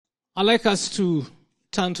I'd like us to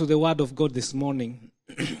turn to the Word of God this morning.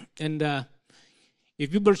 And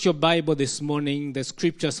if you brought your Bible this morning, the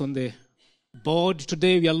scriptures on the board,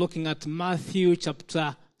 today we are looking at Matthew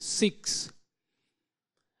chapter 6.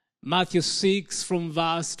 Matthew 6 from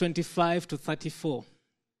verse 25 to 34.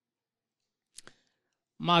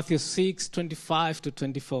 Matthew 6, 25 to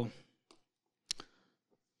 24.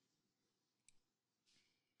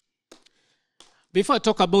 Before I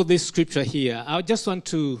talk about this scripture here, I just want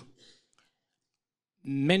to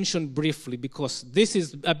mention briefly, because this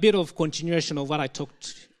is a bit of continuation of what I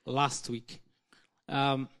talked last week.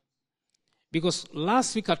 Because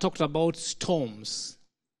last week I talked about storms.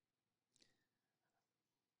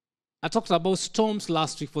 I talked about storms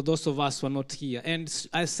last week for those of us who are not here. And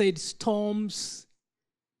I said storms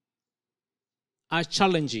are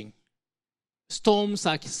challenging. Storms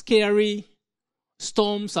are scary.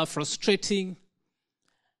 Storms are frustrating.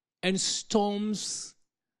 And storms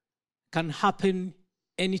can happen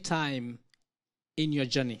anytime in your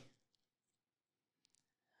journey.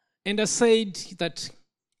 And I said that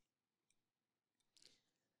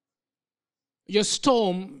your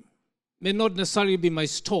storm may not necessarily be my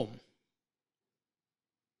storm.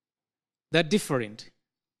 They're different.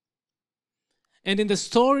 And in the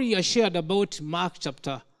story I shared about Mark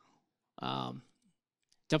chapter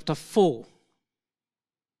 4,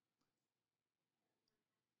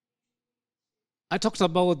 I talked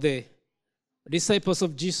about the disciples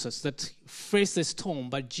of Jesus that faced a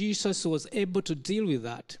storm, but Jesus was able to deal with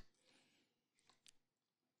that.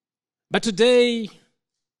 But today,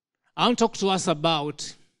 I want to talk to us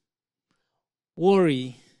about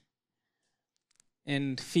worry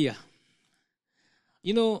and fear.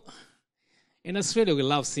 You know, in Australia, we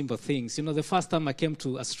love simple things. You know, the first time I came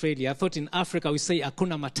to Australia, I thought in Africa we say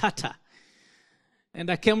Hakuna Matata.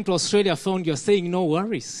 And I came to Australia, I found you're saying no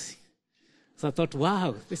worries. So I thought,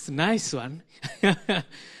 wow, this is a nice one.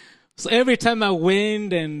 So every time I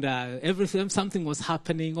went and every time something was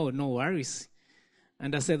happening, oh, no worries.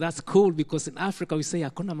 And I said, that's cool, because in Africa we say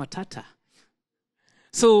Hakuna Matata.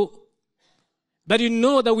 So, but you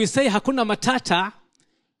know that we say Hakuna Matata,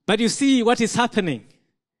 but you see what is happening.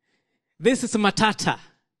 This is Matata.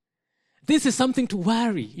 This is something to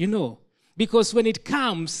worry, you know, because when it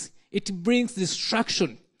comes, it brings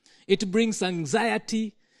distraction. It brings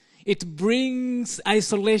anxiety. It brings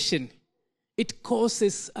isolation. It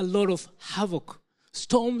causes a lot of havoc.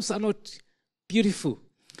 Storms are not beautiful.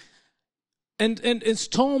 And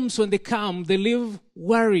storms, when they come, they leave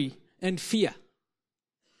worry and fear.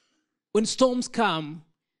 When storms come,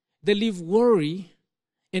 they leave worry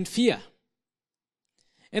and fear.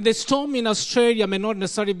 And the storm in Australia may not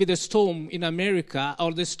necessarily be the storm in America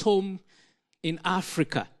or the storm in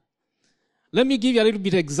Africa. Let me give you a little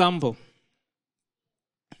bit of example.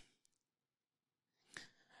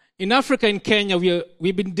 In Africa, in Kenya,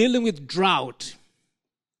 we've been dealing with drought.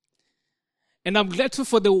 And I'm grateful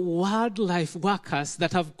for the wildlife workers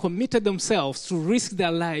that have committed themselves to risk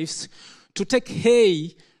their lives to take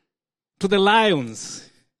hay to the lions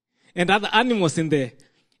and other animals in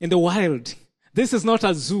the wild. This is not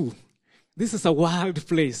a zoo. This is a wild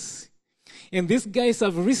place. And these guys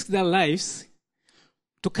have risked their lives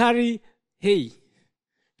to carry hay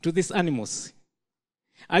to these animals.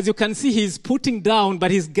 As you can see, he's putting down,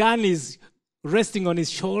 but his gun is resting on his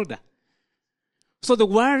shoulder. So the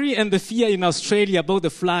worry and the fear in Australia about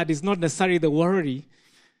the flood is not necessarily the worry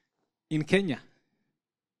in Kenya.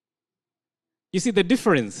 You see the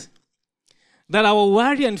difference? That our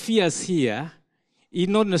worry and fears here is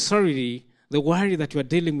not necessarily the worry that you are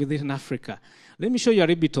dealing with in Africa. Let me show you a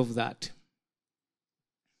little bit of that.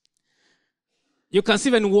 You can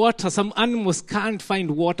see when water, some animals can't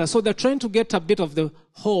find water, so they're trying to get a bit of the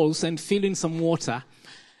holes and fill in some water.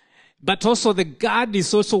 But also the guard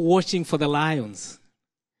is also watching for the lions,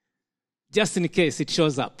 just in case it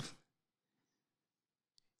shows up.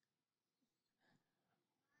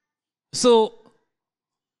 So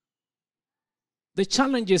the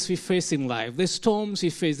challenges we face in life, the storms we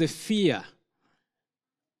face, the fear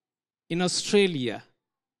in Australia,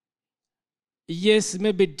 yes, it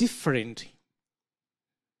may be different.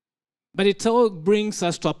 But it all brings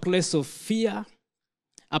us to a place of fear,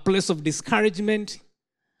 a place of discouragement,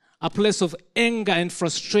 a place of anger and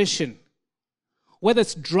frustration. Whether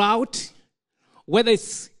it's drought, whether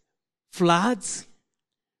it's floods,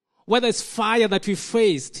 whether it's fire that we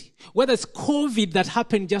faced, whether it's COVID that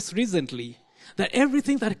happened just recently, that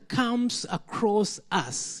everything that comes across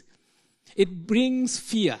us, it brings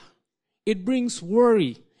fear, it brings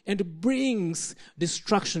worry, and it brings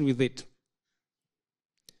destruction with it.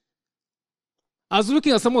 I was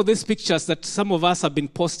looking at some of these pictures that some of us have been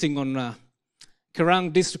posting on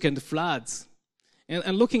Kerang district and the floods.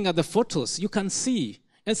 And looking at the photos, you can see.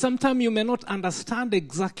 And sometimes you may not understand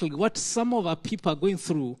exactly what some of our people are going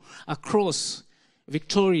through across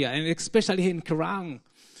Victoria, and especially in Kerang.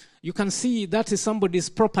 You can see that is somebody's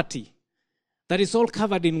property that is all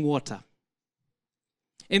covered in water.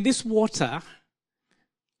 And this water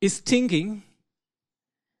is stinking.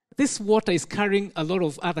 This water is carrying a lot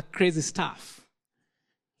of other crazy stuff.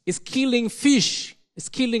 It's killing fish. It's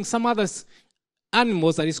killing some other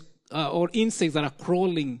animals that is, or insects that are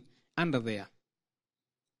crawling under there.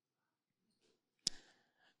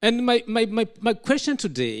 And my question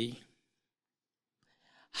today,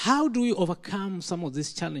 how do we overcome some of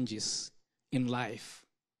these challenges in life?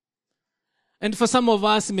 And for some of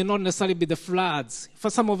us, it may not necessarily be the floods. For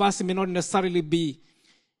some of us, it may not necessarily be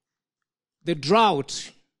the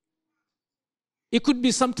drought. It could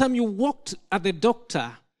be sometime you walked at the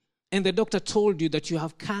doctor and the doctor told you that you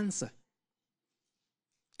have cancer.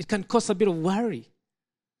 It can cause a bit of worry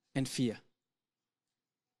and fear.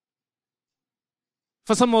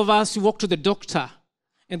 For some of us, you walk to the doctor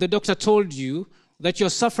and the doctor told you that you're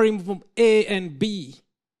suffering from A and B.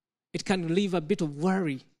 It can leave a bit of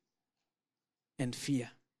worry and fear.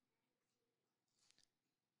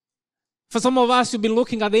 For some of us, you've been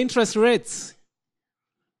looking at the interest rates.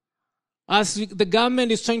 As the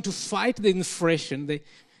government is trying to fight the inflation,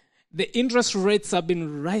 the interest rates have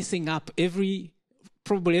been rising up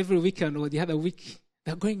probably every weekend or the other week.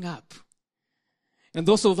 They're going up. And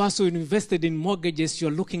those of us who invested in mortgages,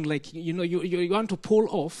 you're looking like, you want to pull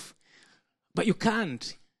off, but you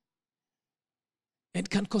can't. It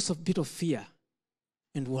can cause a bit of fear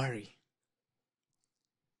and worry.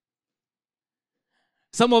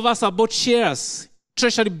 Some of us have bought shares,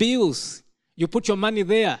 treasury bills. You put your money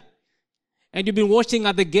there. And you've been watching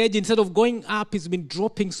at the gauge. Instead of going up, it's been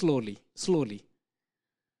dropping slowly.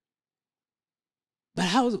 But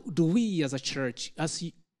how do we as a church, as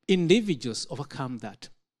individuals, overcome that?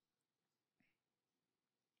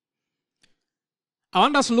 I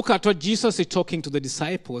want us to look at what Jesus is talking to the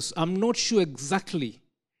disciples. I'm not sure exactly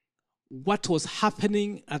what was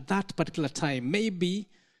happening at that particular time. Maybe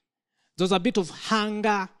there was a bit of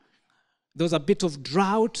hunger, there was a bit of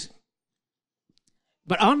drought.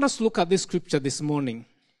 But I want us to look at this scripture this morning.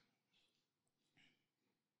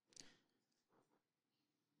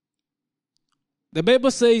 The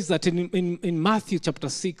Bible says that in Matthew chapter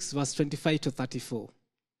 6, verse 25 to 34,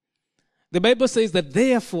 the Bible says that,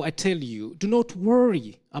 therefore I tell you, do not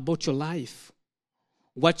worry about your life,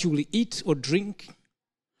 what you will eat or drink,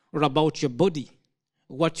 or about your body,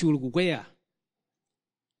 what you will wear.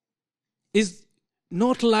 Is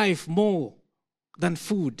not life more than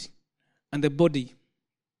food, and the body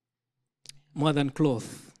more than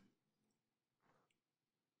cloth?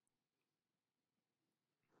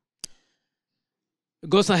 It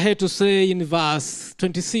goes ahead to say in verse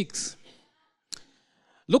 26,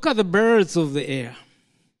 look at the birds of the air.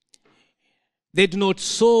 They do not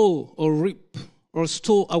sow or reap or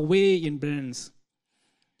store away in barns,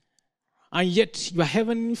 and yet your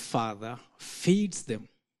heavenly Father feeds them.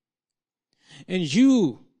 And are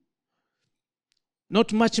you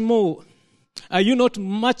not much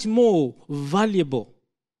more valuable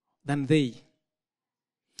than they?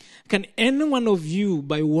 Can any one of you,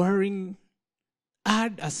 by worrying,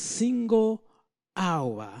 add a single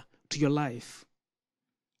hour to your life?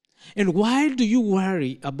 And why do you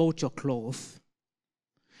worry about your clothes?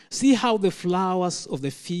 See how the flowers of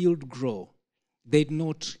the field grow. They do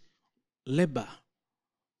not labor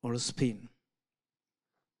or spin.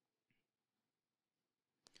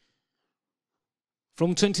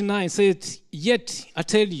 From 29 says, yet I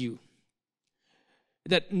tell you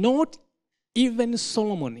that not even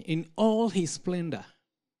Solomon in all his splendor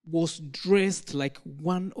was dressed like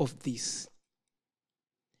one of these.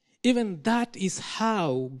 Even that is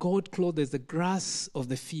how God clothes the grass of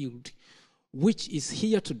the field, which is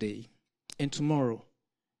here today and tomorrow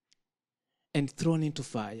and thrown into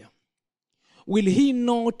fire. Will he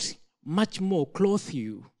not much more clothe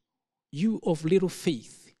you, you of little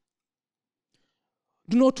faith?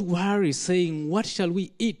 Do not worry, saying, what shall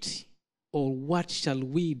we eat? Or what shall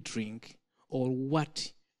we drink? Or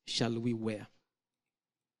what shall we wear?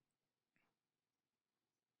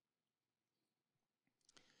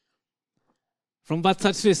 From verse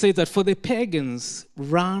 33 it says that, for the pagans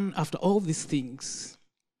run after all these things,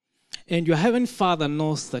 and your heavenly Father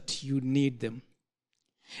knows that you need them.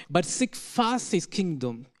 But seek first his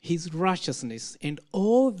kingdom, his righteousness, and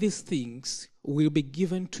all these things will be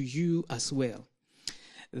given to you as well.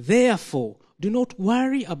 Therefore, do not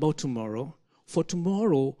worry about tomorrow, for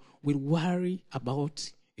tomorrow will worry about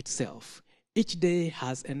itself. Each day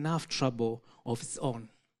has enough trouble of its own.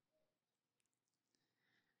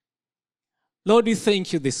 Lord, we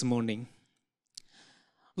thank you this morning.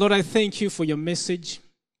 Lord, I thank you for your message.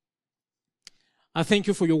 I thank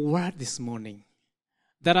you for your word this morning.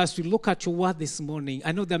 That as we look at your word this morning,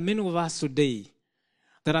 I know that many of us today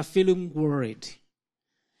that are feeling worried.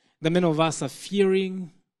 That many of us are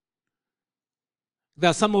fearing.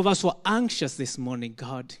 There are some of us who are anxious this morning,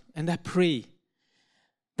 God. And I pray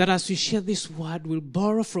that as we share this word, we'll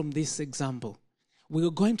borrow from this example. We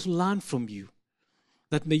are going to learn from you.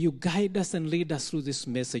 That may you guide us and lead us through this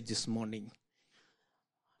message this morning.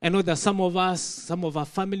 I know that some of us, some of our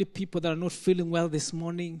family people that are not feeling well this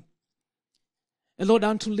morning. And Lord, I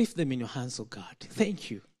want to lift them in your hands, oh God.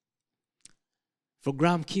 Thank you for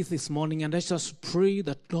Graham Keith this morning. And I just pray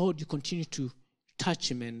that, Lord, you continue to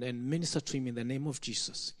touch him and minister to him in the name of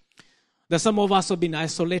Jesus. That some of us have been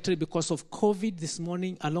isolated because of COVID this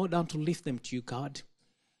morning. And Lord, I want to lift them to you, God.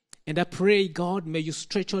 And I pray, God, may you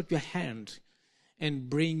stretch out your hand and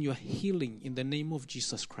bring your healing in the name of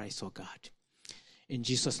Jesus Christ, oh God. In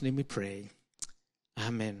Jesus' name we pray.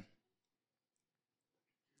 Amen.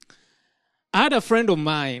 I had a friend of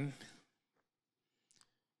mine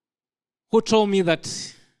who told me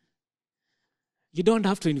that you don't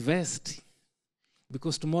have to invest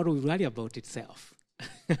because tomorrow will worry about itself.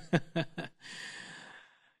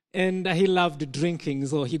 And he loved drinking,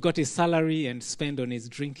 so he got his salary and spent on his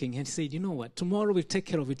drinking. And he said, you know what, tomorrow will take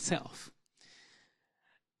care of itself.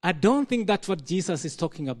 I don't think that's what Jesus is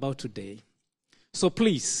talking about today. So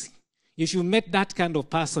please, if you met that kind of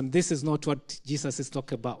person, this is not what Jesus is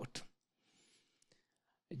talking about.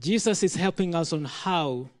 Jesus is helping us on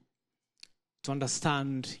how to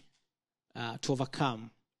understand, to overcome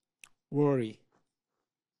worry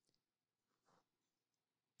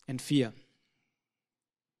and fear.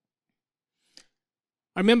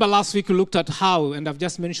 I remember last week we looked at how, and I've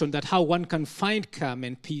just mentioned that how one can find calm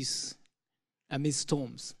and peace amidst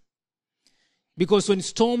storms. Because when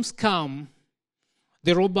storms come,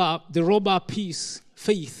 they rob our peace,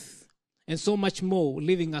 faith, and so much more,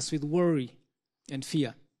 leaving us with worry and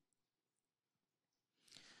fear.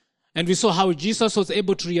 And we saw how Jesus was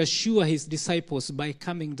able to reassure his disciples by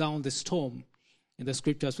calming down the storm in the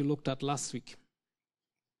scriptures we looked at last week.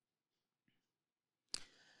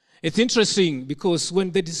 It's interesting because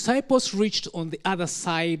when the disciples reached on the other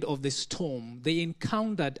side of the storm, they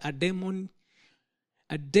encountered a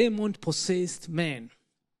demon-possessed man.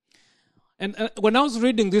 And when I was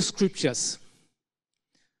reading these scriptures,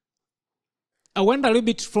 I went a little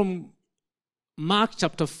bit from Mark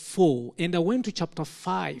chapter 4, and I went to chapter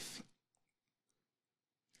 5.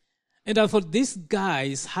 And I thought these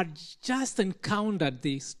guys had just encountered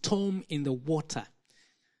the storm in the water.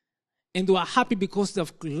 And they were happy because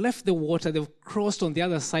they've left the water, they've crossed on the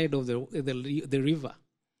other side of the river.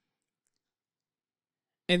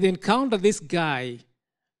 And they encountered this guy,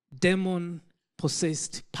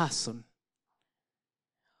 demon-possessed person.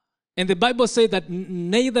 And the Bible said that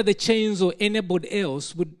neither the chains or anybody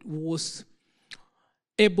else was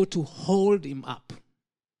able to hold him up.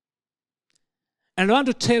 And I want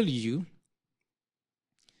to tell you,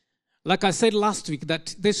 like I said last week,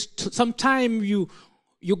 that there's sometimes you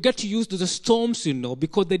get used to the storms,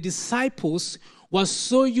 because the disciples were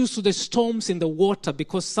so used to the storms in the water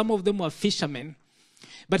because some of them were fishermen.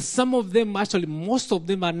 But some of them, actually, most of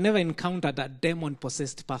them had never encountered a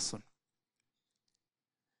demon-possessed person.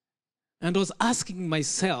 And I was asking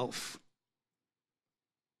myself,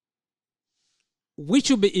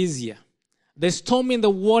 which would be easier? The storm in the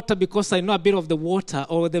water because I know a bit of the water,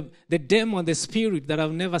 or the demon, the spirit that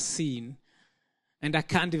I've never seen and I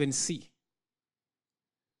can't even see.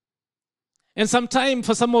 And sometimes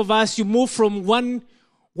for some of us, you move from one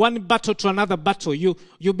battle to another battle.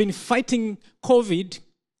 You've been fighting COVID,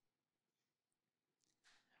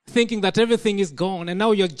 thinking that everything is gone, and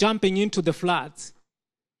now you're jumping into the floods.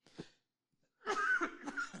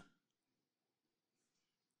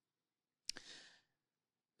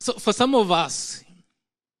 So for some of us,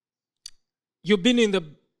 you've been in the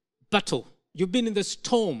battle. You've been in the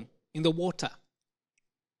storm, in the water.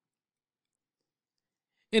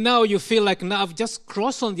 And now you feel like, now I've just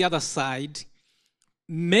crossed on the other side.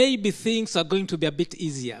 Maybe things are going to be a bit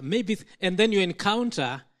easier. And then you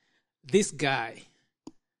encounter this guy.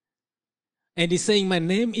 And he's saying, my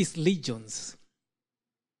name is Legions.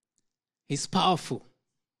 He's powerful.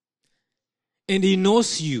 And he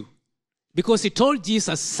knows you. Because he told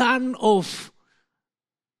Jesus, Son of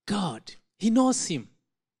God. He knows him.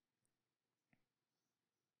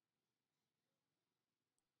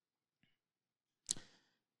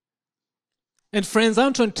 And friends, I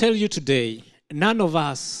want to tell you today, none of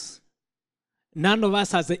us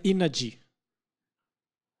has the energy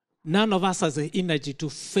none of us has the energy to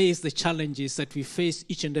face the challenges that we face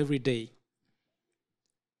each and every day.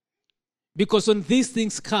 Because when these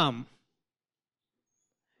things come,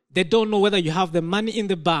 they don't know whether you have the money in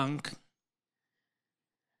the bank.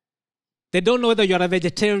 They don't know whether you're a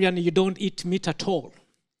vegetarian and you don't eat meat at all.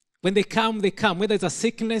 When they come, they come. Whether it's a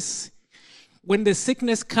sickness, when the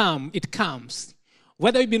sickness comes, it comes.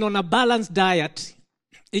 Whether you've been on a balanced diet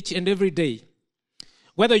each and every day,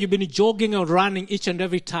 whether you've been jogging or running each and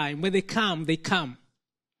every time, when they come, they come.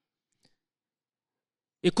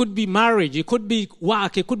 It could be marriage, it could be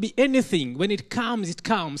work, it could be anything. When it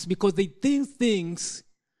comes, because these things,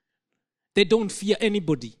 they don't fear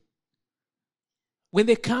anybody. When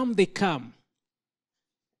they come, they come.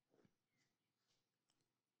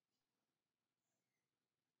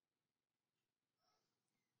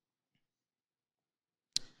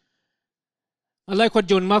 I like what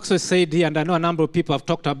John Maxwell said here, and I know a number of people have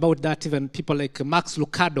talked about that, even people like Max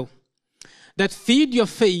Lucado, that feed your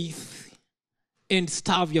faith and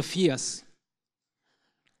starve your fears.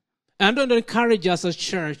 And I want to encourage us as a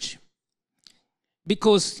church,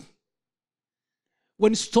 because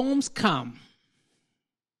when storms come,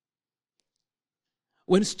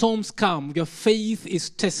 your faith is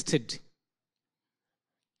tested.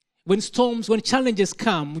 When challenges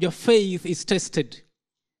come, your faith is tested.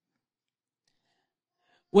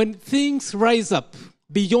 When things rise up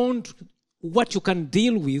beyond what you can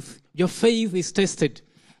deal with, your faith is tested.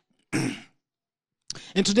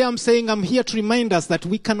 And today I'm here to remind us that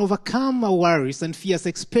we can overcome our worries and fears,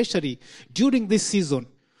 especially during this season,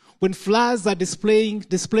 when floods are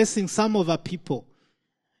displacing some of our people,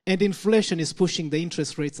 and inflation is pushing the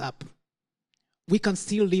interest rates up. We can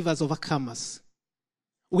still live as overcomers.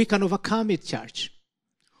 We can overcome it, church.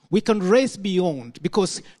 We can race beyond,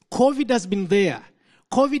 because COVID has been there.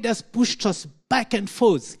 COVID has pushed us back and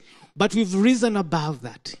forth, but we've risen above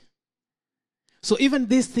that. So even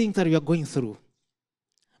these things that we are going through,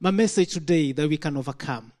 my message today that we can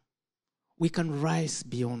overcome. We can rise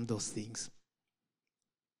beyond those things.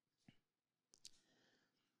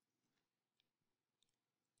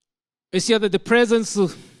 It's here that the presence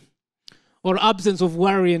or absence of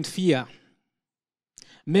worry and fear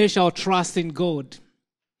measure our trust in God.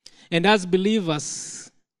 And as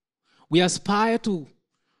believers, we aspire to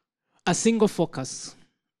a single focus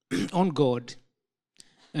on God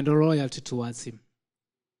and a loyalty towards Him.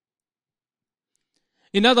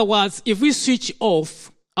 In other words, if we switch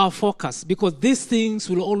off our focus, because these things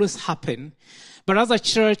will always happen, but as a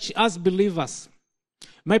church, as believers,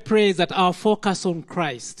 my prayer is that our focus on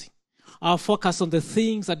Christ, our focus on the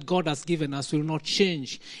things that God has given us will not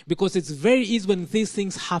change, because it's very easy when these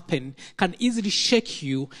things happen, can easily shake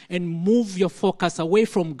you and move your focus away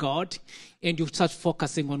from God, and you start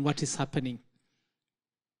focusing on what is happening.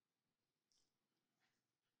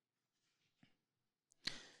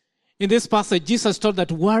 In this passage, Jesus taught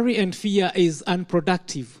that worry and fear is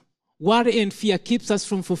unproductive. Worry and fear keeps us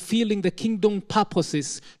from fulfilling the kingdom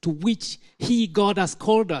purposes to which God has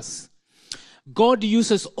called us. God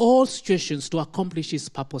uses all situations to accomplish His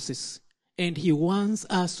purposes, and He wants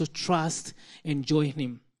us to trust and join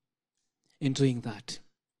Him in doing that.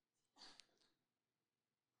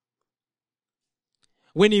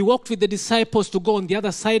 When He walked with the disciples to go on the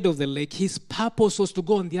other side of the lake, His purpose was to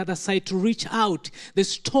go on the other side, to reach out. The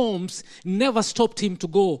storms never stopped Him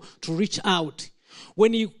to reach out.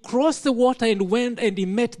 When He crossed the water and went and He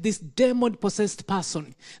met this demon-possessed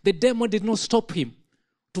person, the demon did not stop Him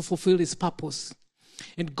to fulfill His purpose.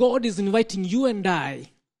 And God is inviting you and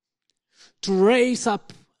I to raise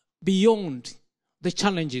up beyond the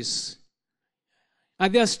challenges. Are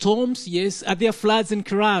there storms? Yes. Are there floods in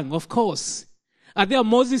Kerang? Of course. Are there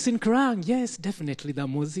Moses in Kerang? Yes, definitely there are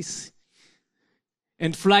Moses.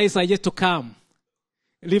 And flies are yet to come,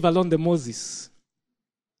 leave alone the Moses.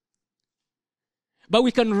 But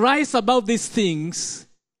we can rise above these things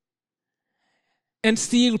and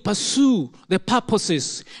still pursue the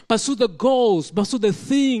purposes, pursue the goals, pursue the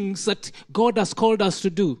things that God has called us to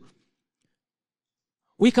do.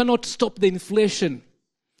 We cannot stop the inflation.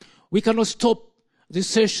 We cannot stop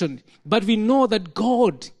recession. But we know that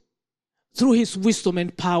God, through His wisdom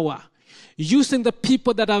and power, using the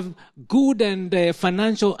people that are good and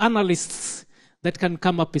financial analysts that can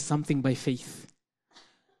come up with something by faith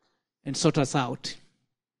and sort us out.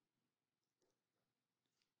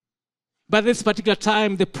 By this particular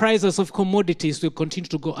time, the prices of commodities will continue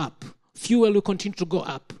to go up. Fuel will continue to go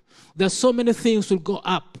up. There are so many things will go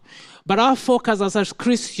up. But our focus as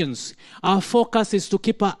Christians, our focus is to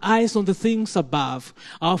keep our eyes on the things above.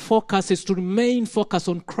 Our focus is to remain focused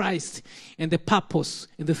on Christ and the purpose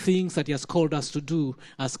and the things that He has called us to do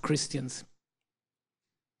as Christians.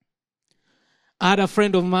 I had a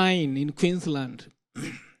friend of mine in Queensland.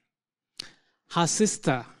 Her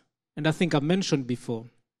sister, and I think I mentioned before,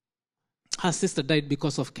 her sister died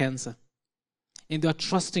because of cancer. And they were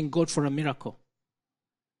trusting God for a miracle.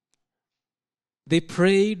 They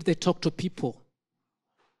prayed, they talked to people.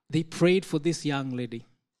 They prayed for this young lady.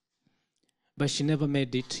 But she never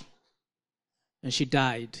made it. And she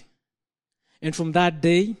died. And from that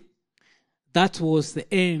day, that was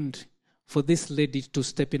the end for this lady to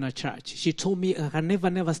step in a church. She told me, I can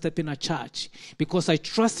never step in a church because I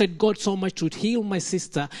trusted God so much to heal my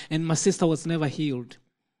sister, and my sister was never healed.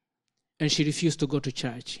 And she refused to go to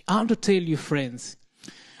church. I want to tell you, friends,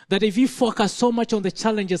 that if you focus so much on the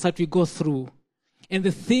challenges that we go through and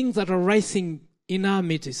the things that are rising in our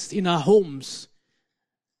midst, in our homes,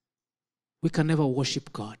 we can never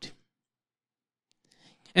worship God.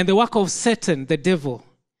 And the work of Satan, the devil,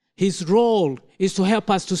 his role is to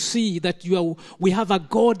help us to see that we have a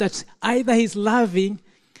God that either he's loving,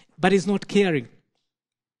 but he's not caring.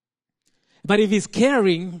 But if he's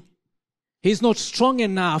caring, he's not strong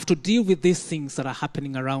enough to deal with these things that are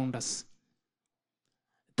happening around us.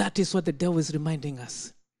 That is what the devil is reminding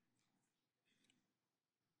us.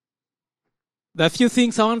 There are a few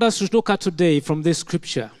things I want us to look at today from this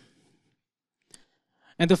scripture.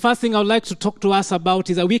 And the first thing I would like to talk to us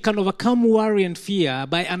about is that we can overcome worry and fear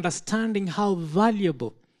by understanding how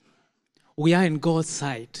valuable we are in God's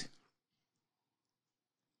sight.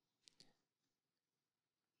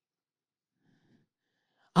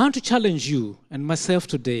 I want to challenge you and myself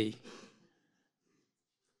today.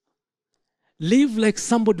 Live like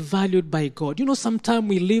somebody valued by God. You know, sometimes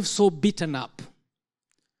we live so beaten up.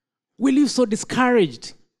 We live so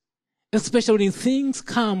discouraged, especially when things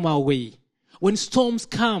come our way. When storms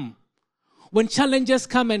come, when challenges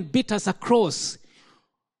come and beat us across,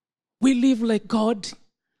 we live like, God,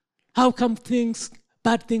 how come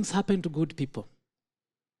bad things happen to good people?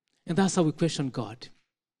 And that's how we question God.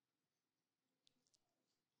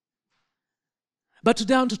 But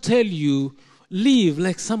today I want to tell you, live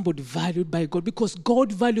like somebody valued by God, because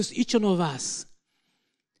God values each one of us.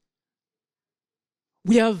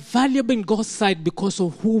 We are valuable in God's sight because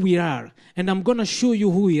of who we are. And I'm going to show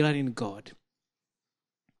you who we are in God.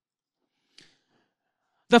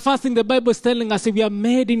 The first thing the Bible is telling us is we are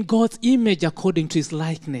made in God's image according to his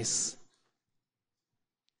likeness.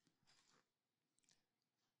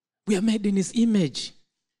 We are made in his image.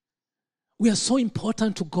 We are so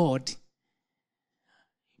important to God.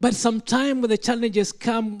 But sometimes when the challenges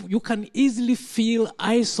come, you can easily feel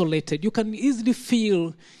isolated. You can easily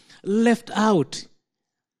feel left out.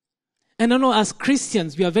 And I know as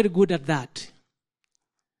Christians, we are very good at that.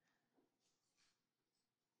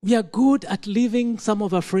 We are good at leaving some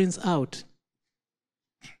of our friends out.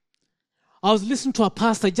 I was listening to a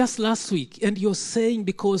pastor just last week, and he was saying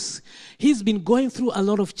because he's been going through a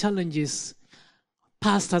lot of challenges,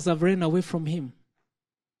 pastors have run away from him.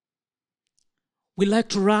 We like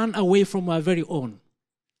to run away from our very own.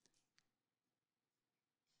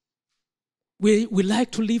 We like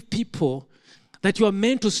to leave people that you are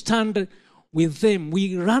meant to stand with them.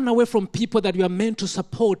 We run away from people that you are meant to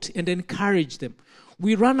support and encourage them.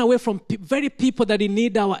 We run away from very people that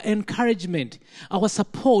need our encouragement, our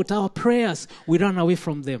support, our prayers. We run away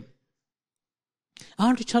from them. I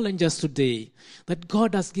want to challenge us today that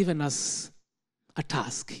God has given us a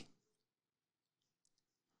task.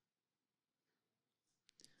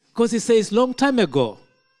 Because he says, long time ago.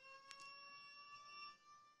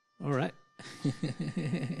 All right.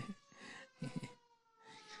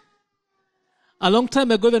 A long time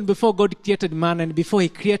ago, even before God created man and before he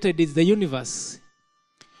created the universe,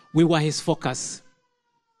 we were his focus.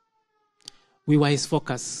 We were his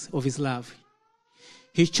focus of his love.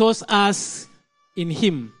 He chose us in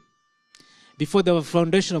him before the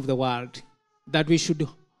foundation of the world, that we should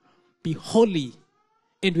be holy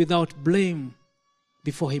and without blame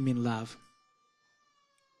before him in love.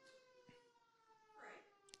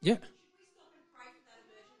 Yeah.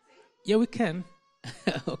 Yeah, we can.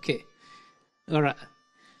 Okay. All right.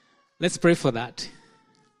 Let's pray for that.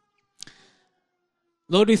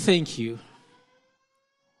 Lord, we thank you.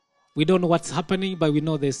 We don't know what's happening, but we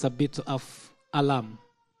know there's a bit of alarm.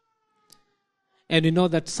 And we know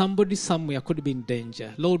that somebody somewhere could be in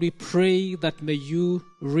danger. Lord, we pray that may you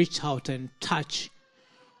reach out and touch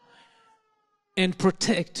and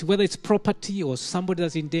protect, whether it's property or somebody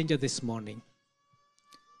that's in danger this morning.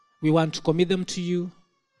 We want to commit them to you.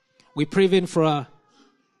 We pray even for our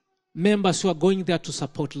members who are going there to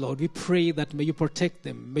support, Lord. We pray that may you protect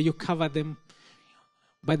them, may you cover them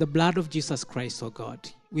by the blood of Jesus Christ, oh God.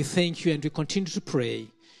 We thank you and we continue to pray.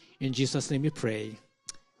 In Jesus' name we pray.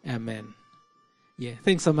 Amen. Yeah,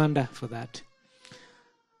 thanks Amanda for that.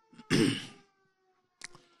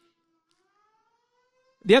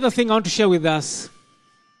 The other thing I want to share with us,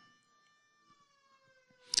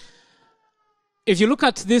 if you look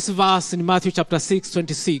at this verse in Matthew chapter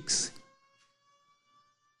 6:26,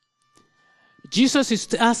 Jesus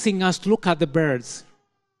is asking us to look at the birds.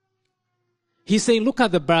 He's saying, look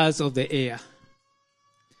at the birds of the air.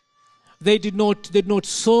 They did not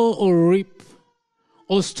sow or reap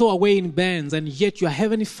or store away in barns, and yet your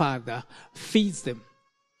heavenly Father feeds them.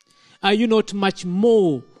 Are you not much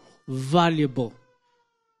more valuable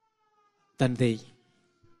than they?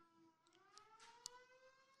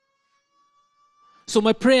 So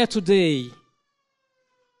my prayer today,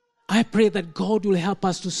 I pray that God will help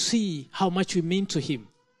us to see how much we mean to Him.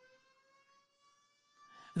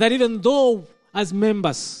 That even though as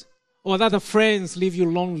members or other friends leave you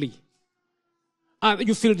lonely,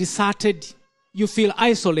 you feel deserted, you feel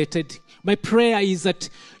isolated, my prayer is that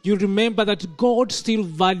you remember that God still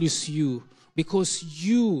values you because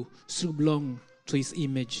you still belong to His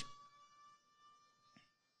image.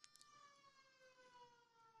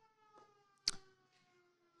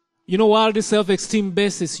 You know, worldly self-esteem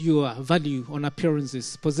bases your value on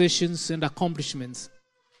appearances, possessions, and accomplishments.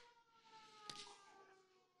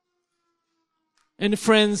 And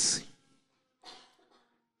friends,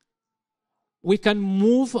 we can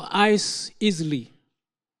move eyes easily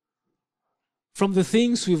from the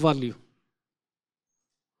things we value,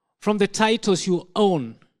 from the titles you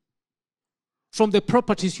own, from the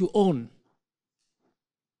properties you own.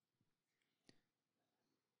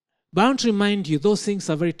 But I want to remind you, those things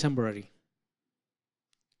are very temporary.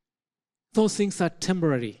 Those things are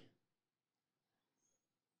temporary.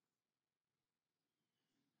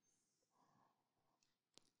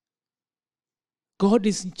 God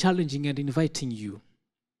is challenging and inviting you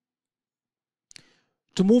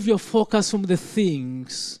to move your focus from the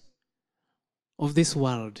things of this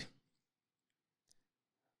world.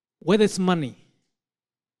 Whether it's money,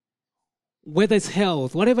 whether it's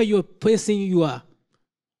health, whatever you're placing your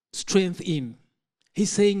strength in,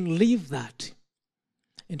 He's saying, leave that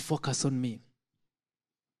and focus on me.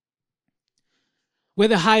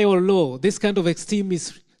 Whether high or low, this kind of esteem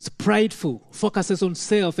is prideful, focuses on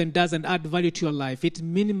self, and doesn't add value to your life. It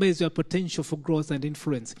minimizes your potential for growth and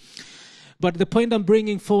influence. But the point I'm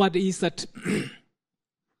bringing forward is that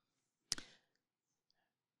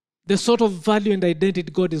the sort of value and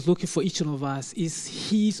identity God is looking for each one of us is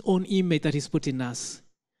His own image that He's put in us.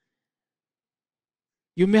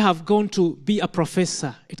 You may have gone to be a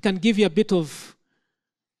professor. It can give you a bit of,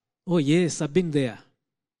 oh yes, I've been there.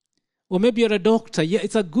 Or maybe you're a doctor. Yeah,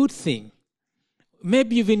 it's a good thing.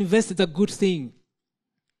 Maybe you've invested a good thing.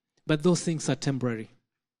 But those things are temporary.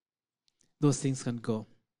 Those things can go.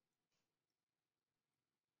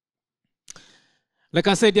 Like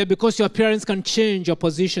I said, yeah, because your appearance can change, your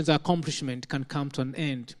positions, your accomplishment can come to an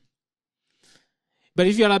end. But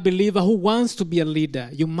if you're a believer who wants to be a leader,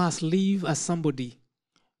 you must live as somebody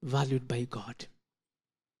valued by God.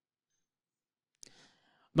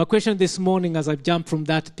 My question this morning as I jump from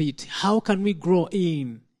that pit, how can we grow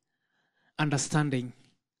in understanding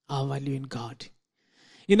our value in God?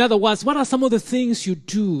 In other words, what are some of the things you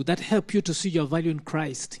do that help you to see your value in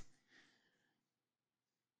Christ?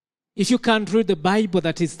 If you can't read the Bible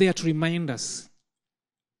that is there to remind us,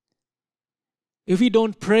 if we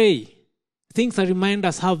don't pray, things that remind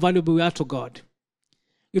us how valuable we are to God,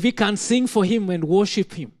 if we can sing for Him and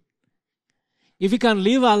worship Him, if we can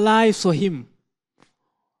live our lives for Him,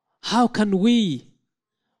 how can we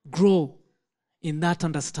grow in that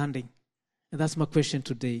understanding? And that's my question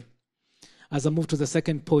today. As I move to the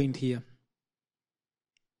second point here.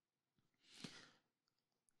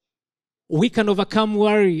 We can overcome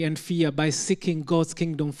worry and fear by seeking God's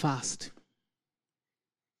kingdom first.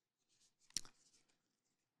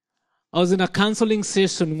 I was in a counseling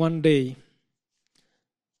session one day,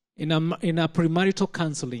 in a premarital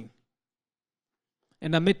counseling,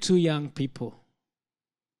 and I met two young people.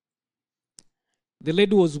 The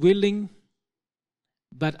lady was willing,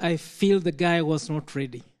 but I feel the guy was not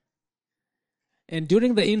ready. And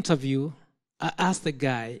during the interview, I asked the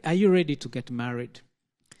guy, "Are you ready to get married?"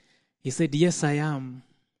 He said, "Yes, I am.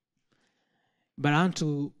 But I want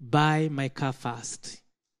to buy my car first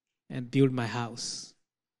and build my house."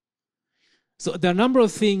 So there are a number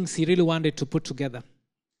of things he really wanted to put together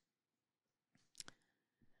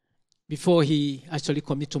before he actually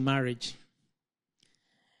committed to marriage.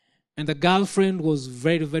 And the girlfriend was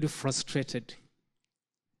very, very frustrated.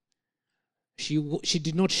 She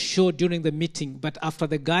did not show during the meeting, but after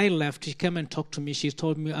the guy left, she came and talked to me. She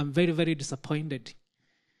told me, "I'm very, very disappointed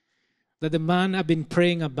that the man I've been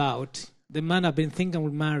praying about, the man I've been thinking I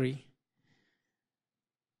will marry,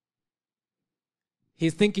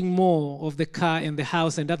 He's thinking more of the car and the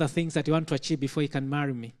house and other things that he wants to achieve before he can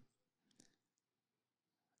marry me.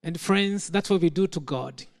 And friends, that's what we do to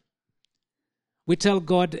God. We tell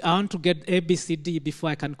God, I want to get A, B, C, D before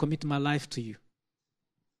I can commit my life to you.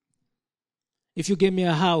 If you give me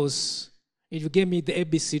a house, if you give me the A,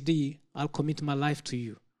 B, C, D, I'll commit my life to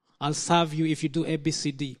you. I'll serve you if you do A, B,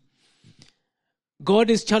 C, D. God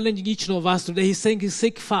is challenging each of us today. He's saying,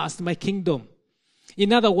 seek first my kingdom.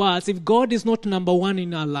 In other words, if God is not number one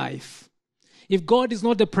in our life, if God is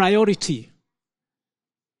not the priority,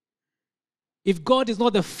 if God is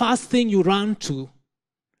not the first thing you run to,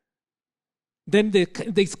 then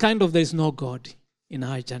there's no God in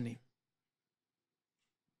our journey.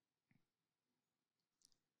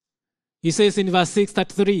 He says in verse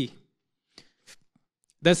 6:33,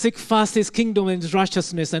 that seek first his kingdom and his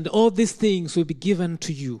righteousness, and all these things will be given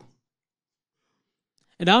to you.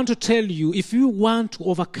 And I want to tell you, if you want to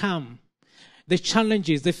overcome the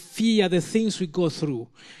challenges, the fear, the things we go through,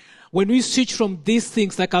 when we switch from these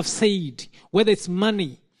things, like I've said, whether it's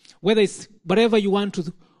money, whether it's whatever you want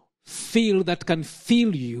to feel that can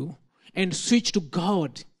fill you, and switch to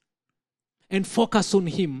God and focus on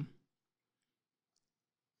him,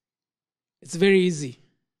 it's very easy.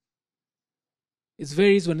 It's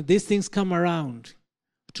very easy when these things come around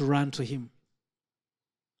to run to him.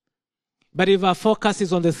 But if our focus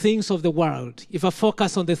is on the things of the world, if our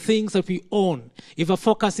focus on the things that we own, if our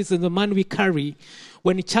focus is on the money we carry,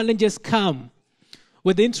 when challenges come,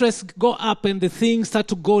 when the interests go up and the things start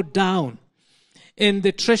to go down, and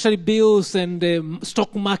the treasury bills and the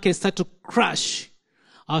stock market start to crash,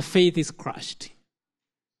 our faith is crushed.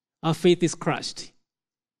 Our faith is crushed.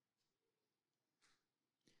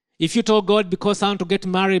 If you told God, because I want to get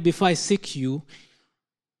married before I seek you,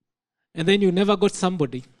 and then you never got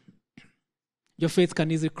somebody, your faith can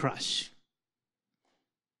easily crash.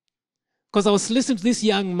 Because I was listening to this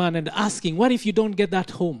young man and asking, what if you don't get that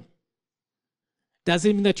home? Does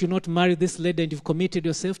it mean that you're not married this lady and you've committed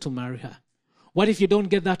yourself to marry her? What if you don't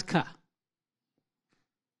get that car?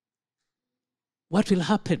 What will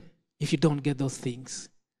happen if you don't get those things?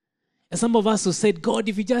 And some of us who said, God,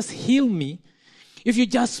 if you just heal me, if you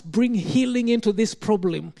just bring healing into this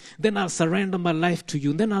problem, then I'll surrender my life to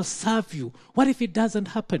you, and then I'll serve you. What if it doesn't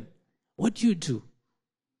happen? What do you do?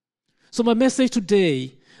 So my message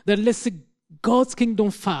today, that let's seek God's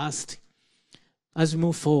kingdom first as we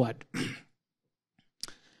move forward.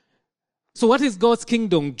 So what is God's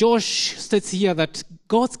kingdom? Josh states here that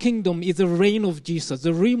God's kingdom is the reign of Jesus,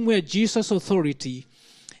 the realm where Jesus' authority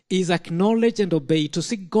is acknowledged and obeyed. To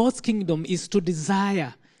seek God's kingdom is to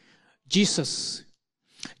desire Jesus'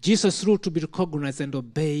 rule to be recognized and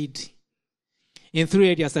obeyed in 3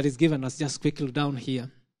 areas that is given us just quickly down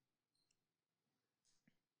here.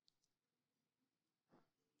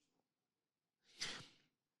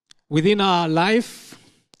 Within our life,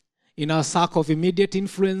 in our circle of immediate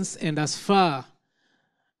influence, and as far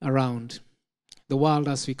around the world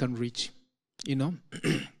as we can reach,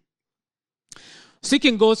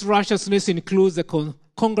 Seeking God's righteousness includes the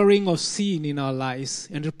conquering of sin in our lives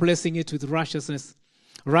and replacing it with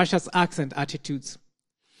righteous acts and attitudes.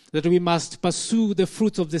 That we must pursue the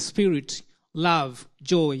fruits of the Spirit, love,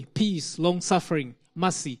 joy, peace, long-suffering,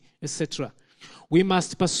 mercy, etc. We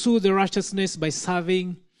must pursue the righteousness by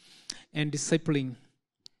serving and discipling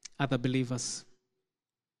other believers.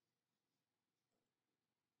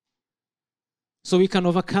 So we can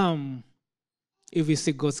overcome if we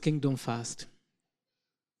seek God's kingdom first.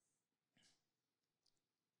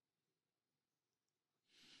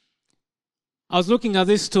 I was looking at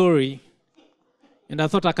this story and I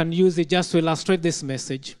thought I can use it just to illustrate this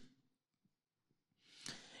message.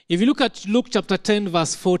 If you look at Luke chapter 10,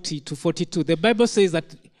 verse 40 to 42, the Bible says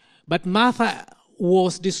that, but Martha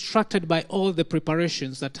was distracted by all the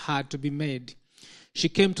preparations that had to be made. She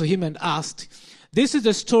came to him and asked. This is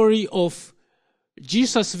the story of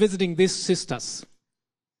Jesus visiting these sisters,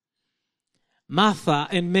 Martha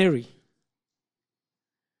and Mary.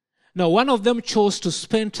 Now, one of them chose to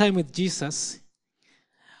spend time with Jesus.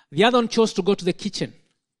 The other one chose to go to the kitchen.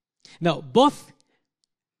 Now, both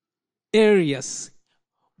areas,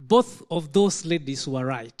 both of those ladies were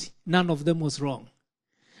right. None of them was wrong.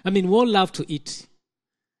 I mean, we all love to eat.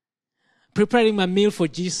 Preparing my meal for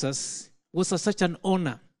Jesus was such an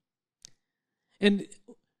honor. And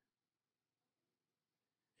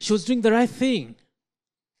she was doing the right thing.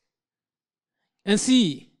 And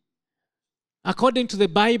see, according to the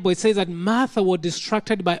Bible, it says that Martha was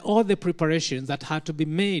distracted by all the preparations that had to be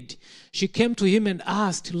made. She came to him and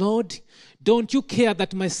asked, Lord, don't you care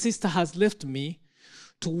that my sister has left me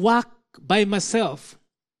to work by myself?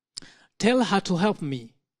 Tell her to help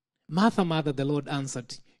me. Martha, Martha, the Lord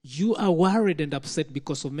answered, you are worried and upset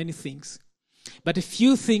because of many things. But a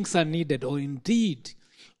few things are needed, or indeed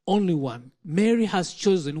only one. Mary has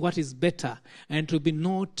chosen what is better, and it will be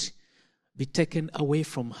not be taken away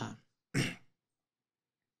from her.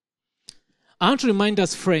 I want to remind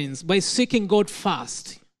us, friends, by seeking God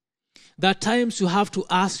first, there are times you have to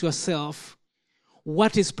ask yourself,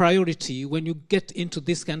 what is priority when you get into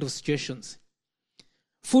this kind of situations?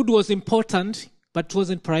 Food was important, but it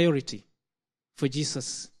wasn't priority for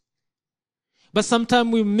Jesus. But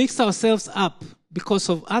sometimes we mix ourselves up because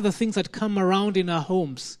of other things that come around in our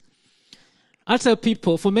homes. I tell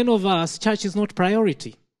people, for many of us, church is not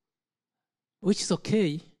priority, which is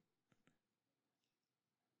okay.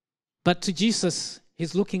 But to Jesus,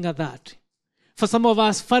 he's looking at that. For some of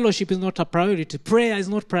us, fellowship is not a priority. Prayer is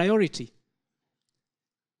not priority.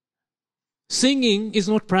 Singing is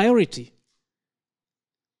not priority.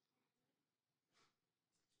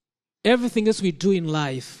 Everything else we do in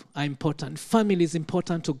life are important. Family is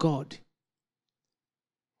important to God.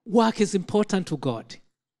 Work is important to God.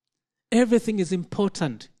 Everything is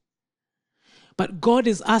important. But God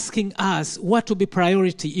is asking us what to be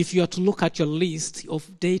priority if you are to look at your list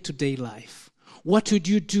of day-to-day life. What would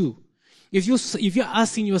you do? If you're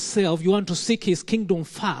asking yourself, you want to seek his kingdom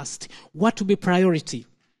first, what to be priority?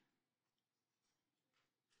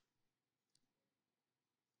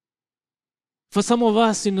 For some of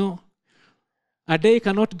us, a day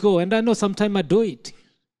cannot go, and I know sometimes I do it.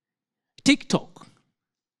 TikTok.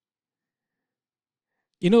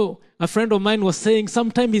 A friend of mine was saying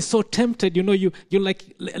sometimes he's so tempted, you're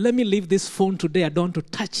like, let me leave this phone today, I don't want to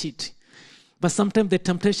touch it. But sometimes the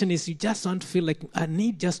temptation is you just want to feel like, I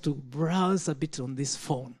need just to browse a bit on this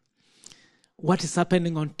phone. What is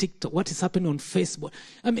happening on TikTok? What is happening on Facebook?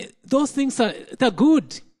 I mean, those things they're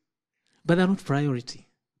good, but they're not priority.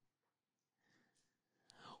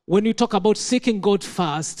 When you talk about seeking God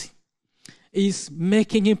first, is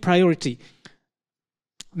making him priority.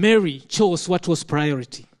 Mary chose what was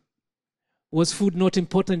priority. Was food not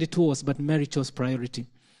important? It was, but Mary chose priority.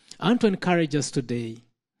 I want to encourage us today.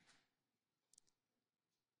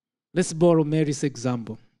 Let's borrow Mary's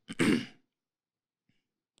example.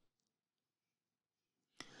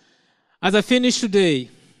 As I finish today,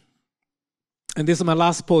 and this is my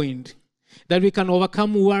last point, that we can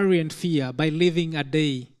overcome worry and fear by living a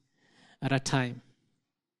day at a time.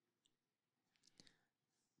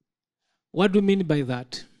 What do we mean by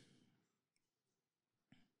that?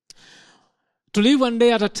 To live one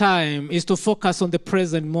day at a time is to focus on the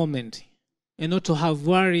present moment and not to have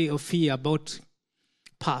worry or fear about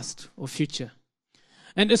past or future.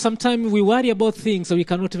 And sometimes we worry about things that we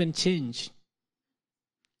cannot even change.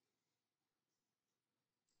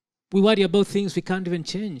 We worry about things we can't even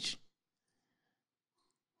change.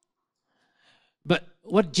 But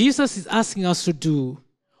what Jesus is asking us to do,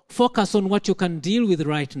 focus on what you can deal with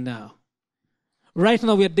right now. Right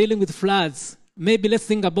now we are dealing with floods. Maybe let's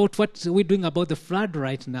think about what we're doing about the flood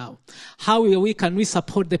right now. How can we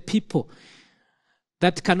support the people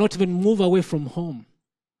that cannot even move away from home?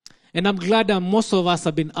 And I'm glad that most of us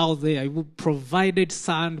have been out there. You provided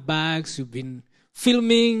sandbags. You've been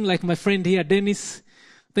filming, like my friend here, Dennis.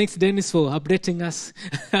 Thanks, Dennis, for updating us.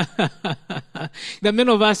 There are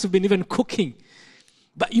many of us who've been even cooking.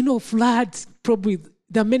 But floods, probably,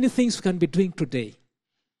 there are many things we can be doing today.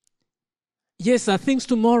 Yes, there are things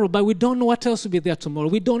tomorrow, but we don't know what else will be there tomorrow.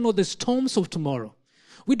 We don't know the storms of tomorrow.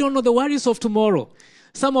 We don't know the worries of tomorrow.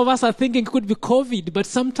 Some of us are thinking it could be COVID, but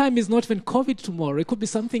sometimes it's not even COVID tomorrow. It could be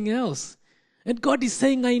something else. And God is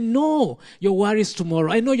saying, I know your worries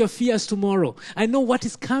tomorrow. I know your fears tomorrow. I know what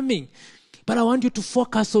is coming. But I want you to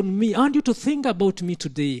focus on me. I want you to think about me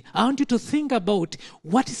today. I want you to think about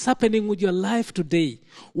what is happening with your life today.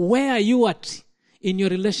 Where are you at in your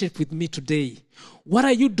relationship with me today? What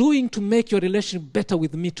are you doing to make your relationship better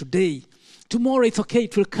with me today? Tomorrow it's okay,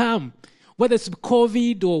 it will come. Whether it's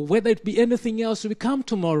COVID or whether it be anything else, it will come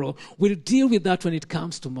tomorrow. We'll deal with that when it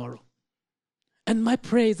comes tomorrow. And my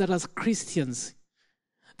prayer is that as Christians,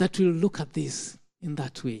 that we'll look at this in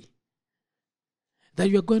that way. That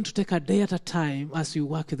you are going to take a day at a time as you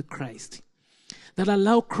work with Christ. That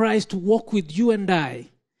allow Christ to walk with you and I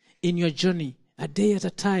in your journey, a day at a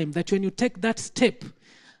time. That when you take that step,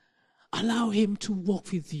 allow him to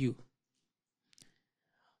walk with you.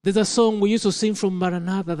 There's a song we used to sing from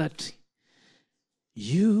Maranatha that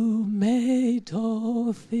you made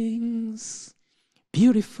all things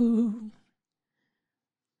beautiful.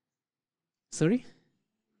 Sorry?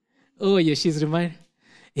 Oh, yeah, she's reminded.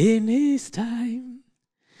 In his time,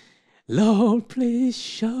 Lord, please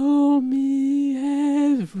show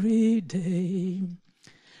me every day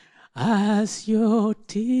as you're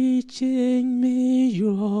teaching me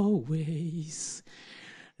your ways,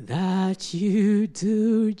 that you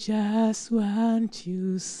do just want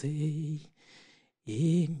you say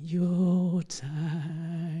in your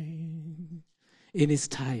time. In his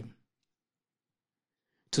time.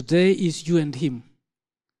 Today is you and him.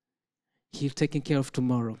 He's taking care of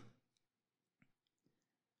tomorrow.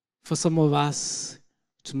 For some of us,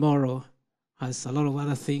 tomorrow has a lot of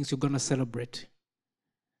other things you're going to celebrate.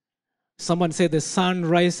 Someone said the sun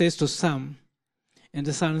rises to some and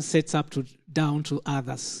the sun sets up down to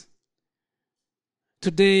others.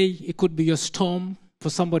 Today, it could be your storm. For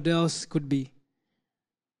somebody else, it could be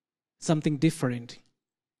something different.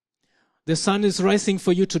 The sun is rising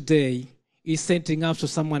for you today, is setting up to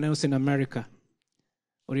someone else in America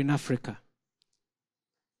or in Africa.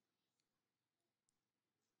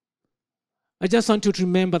 I just want you to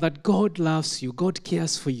remember that God loves you, God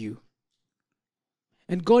cares for you.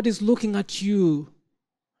 And God is looking at you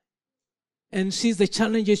and sees the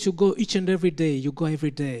challenges you go each and every day. You go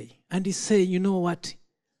every day. And He's saying, you know what?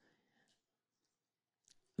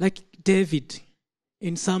 Like David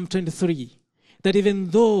in Psalm 23, that even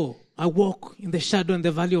though I walk in the shadow and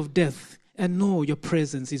the valley of death, I know your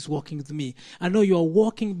presence is walking with me. I know you are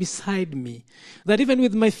walking beside me. That even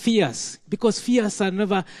with my fears, because fears are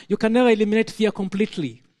never, you can never eliminate fear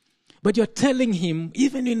completely. But you're telling him,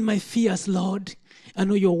 even in my fears, Lord, I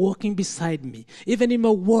know you're walking beside me. Even in my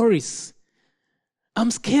worries, I'm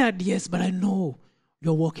scared, yes, but I know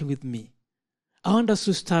you're walking with me. I want us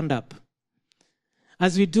to stand up.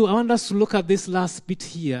 As we do, I want us to look at this last bit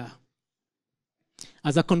here.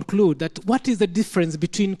 As I conclude, that what is the difference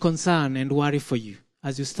between concern and worry for you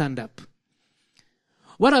as you stand up?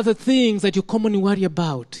 What are the things that you commonly worry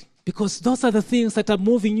about? Because those are the things that are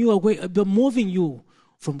moving you away, moving you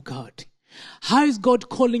from God. How is God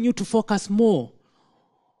calling you to focus more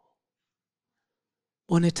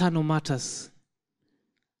on eternal matters?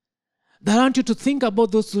 That I want you to think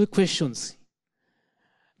about those two questions.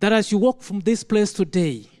 That as you walk from this place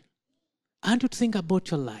today, I want you to think about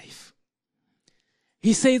your life.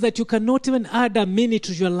 He says that you cannot even add a minute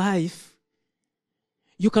to your life.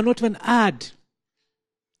 You cannot even add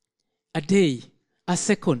a day, a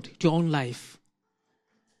second to your own life.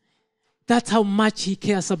 That's how much He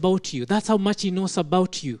cares about you. That's how much He knows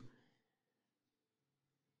about you.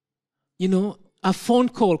 You know, a phone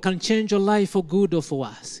call can change your life for good or for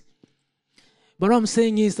worse. But what I'm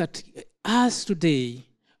saying is that as today,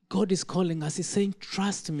 God is calling us. He's saying,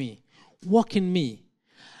 trust me, walk in me.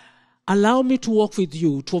 Allow me to walk with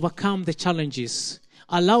you to overcome the challenges.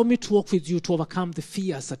 Allow me to walk with you to overcome the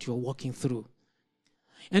fears that you are walking through.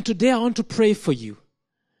 And today I want to pray for you.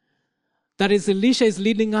 That as Elisha is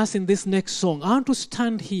leading us in this next song, I want to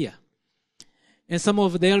stand here. And some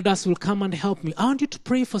of the elders will come and help me. I want you to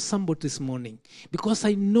pray for somebody this morning. Because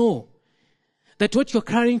I know that what you're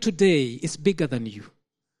carrying today is bigger than you.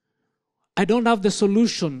 I don't have the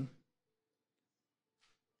solution,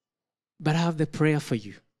 but I have the prayer for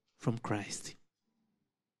you from Christ.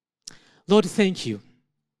 Lord, thank you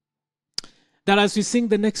that as we sing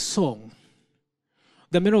the next song,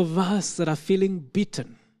 the many of us that are feeling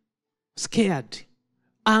beaten, scared,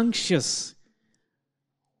 anxious,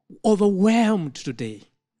 overwhelmed today,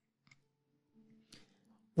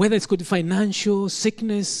 whether it's could be financial,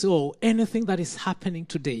 sickness, or anything that is happening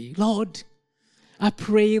today, Lord, I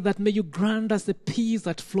pray that may you grant us the peace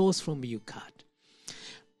that flows from you, God.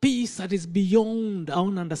 Peace that is beyond our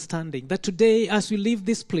own understanding. That today, as we leave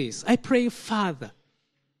this place, I pray, Father,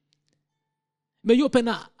 may you open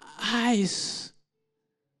our eyes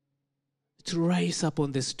to rise up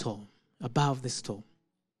on the storm, above the storm.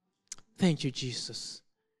 Thank you, Jesus.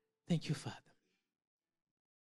 Thank you, Father.